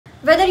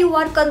Whether you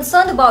are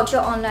concerned about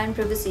your online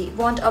privacy,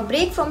 want a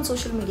break from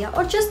social media,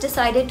 or just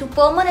decided to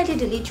permanently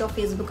delete your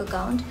Facebook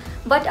account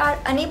but are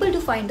unable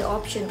to find the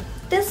option,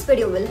 this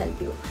video will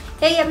help you.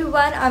 Hey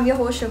everyone, I'm your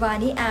host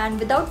Shivani, and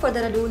without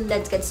further ado,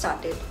 let's get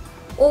started.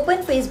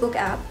 Open Facebook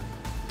app,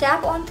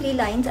 tap on three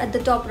lines at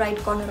the top right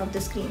corner of the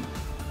screen.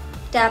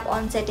 Tap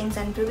on Settings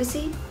and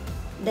Privacy,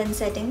 then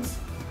Settings.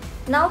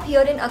 Now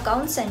here in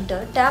Account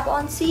Center, tap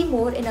on See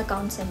More in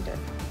Account Center.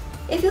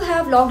 If you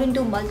have logged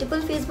into multiple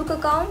Facebook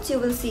accounts, you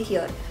will see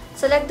here.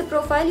 Select the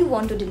profile you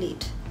want to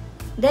delete.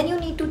 Then you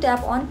need to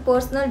tap on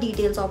Personal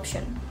Details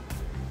option.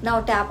 Now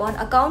tap on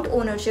Account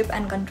Ownership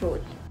and Control.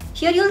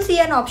 Here you'll see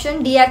an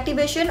option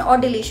Deactivation or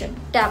Deletion.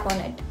 Tap on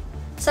it.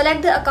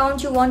 Select the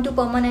account you want to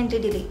permanently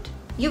delete.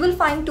 You will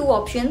find two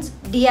options,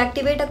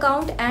 Deactivate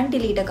Account and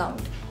Delete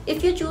Account.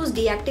 If you choose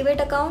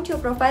Deactivate Account, your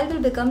profile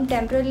will become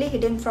temporarily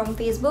hidden from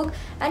Facebook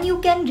and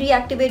you can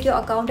reactivate your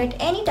account at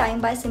any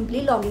time by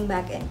simply logging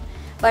back in.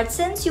 But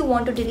since you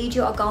want to delete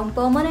your account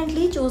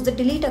permanently, choose the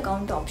Delete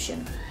Account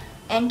option.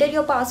 Enter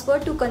your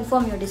password to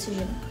confirm your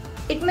decision.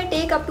 It may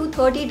take up to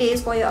 30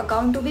 days for your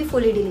account to be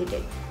fully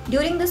deleted.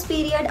 During this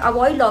period,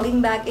 avoid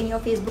logging back in your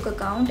Facebook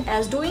account,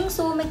 as doing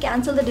so may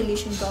cancel the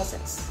deletion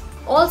process.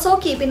 Also,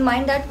 keep in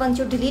mind that once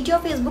you delete your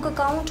Facebook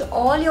account,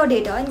 all your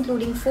data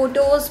including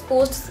photos,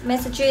 posts,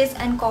 messages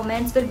and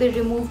comments will be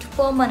removed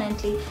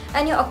permanently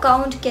and your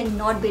account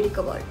cannot be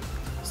recovered.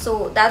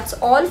 So that's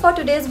all for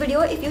today's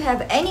video. If you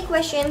have any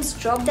questions,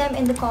 drop them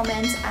in the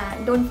comments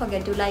and don't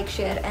forget to like,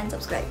 share and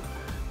subscribe.